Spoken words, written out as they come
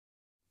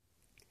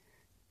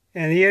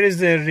And here is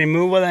the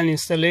removal and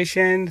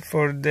installation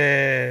for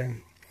the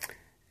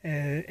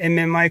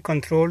MMI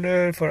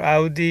controller for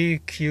Audi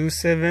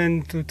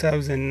Q7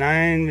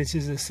 2009, which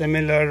is a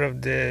similar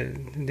of the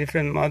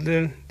different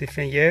model,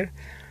 different year.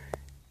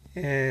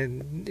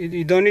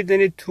 You don't need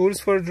any tools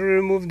to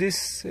remove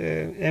this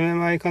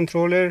MMI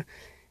controller.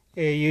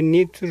 You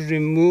need to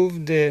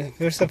remove the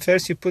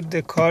first you put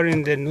the car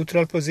in the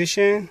neutral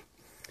position,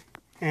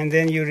 and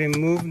then you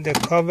remove the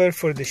cover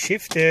for the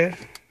shifter,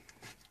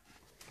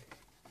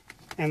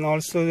 and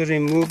also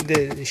remove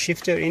the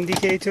shifter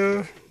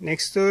indicator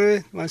next to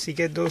it. Once you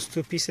get those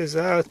two pieces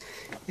out,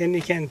 then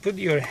you can put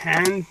your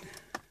hand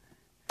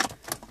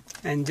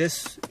and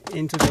just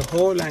into the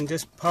hole and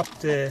just pop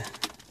the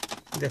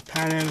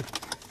panel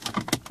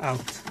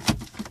out.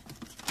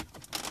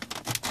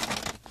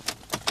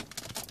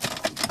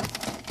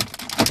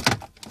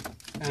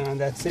 And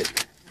that's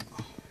it.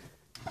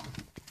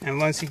 And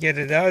once you get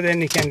it out,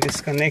 then you can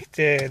disconnect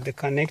the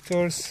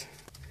connectors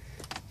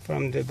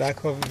from the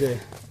back of the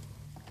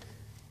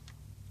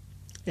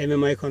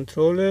MMI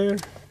controller.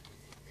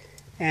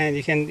 And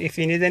you can, if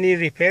you need any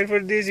repair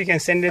for this, you can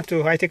send it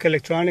to High Tech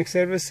Electronic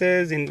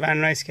Services in Van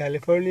Nuys,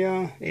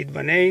 California,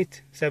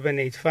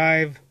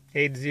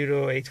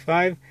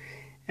 818-785-8085.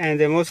 And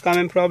the most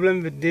common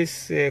problem with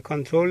these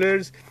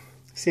controllers,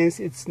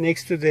 since it's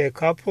next to the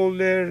cup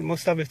holder,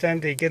 most of the time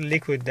they get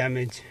liquid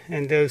damage,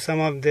 and some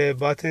of the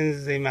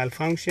buttons they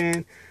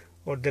malfunction,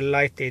 or the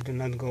light they do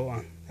not go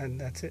on, and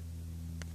that's it.